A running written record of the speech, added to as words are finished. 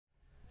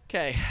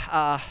Okay,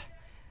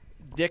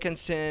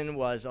 Dickinson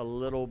was a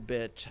little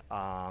bit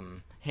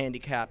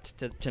handicapped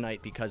tonight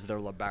because their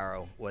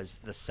libero was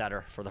the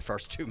setter for the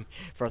first two.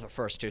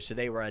 So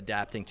they were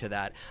adapting to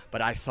that.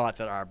 But I thought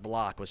that our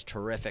block was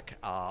terrific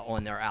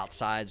on their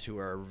outsides, who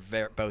are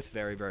both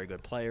very, very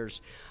good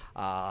players,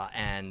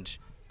 and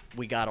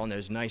we got on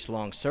those nice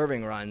long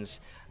serving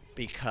runs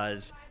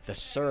because the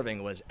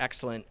serving was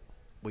excellent.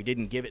 We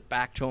didn't give it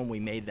back to them. We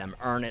made them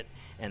earn it,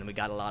 and we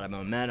got a lot of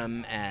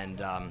momentum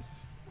and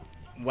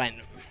went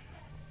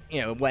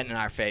in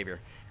our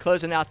favor.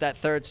 Closing out that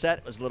third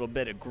set was a little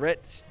bit of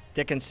grit.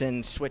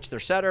 Dickinson switched their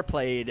setter,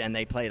 and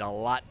they played a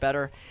lot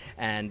better,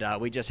 and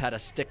we just had to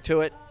stick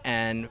to it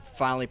and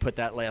finally put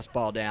that last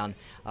ball down.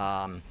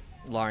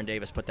 Lauren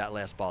Davis put that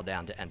last ball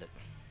down to end it.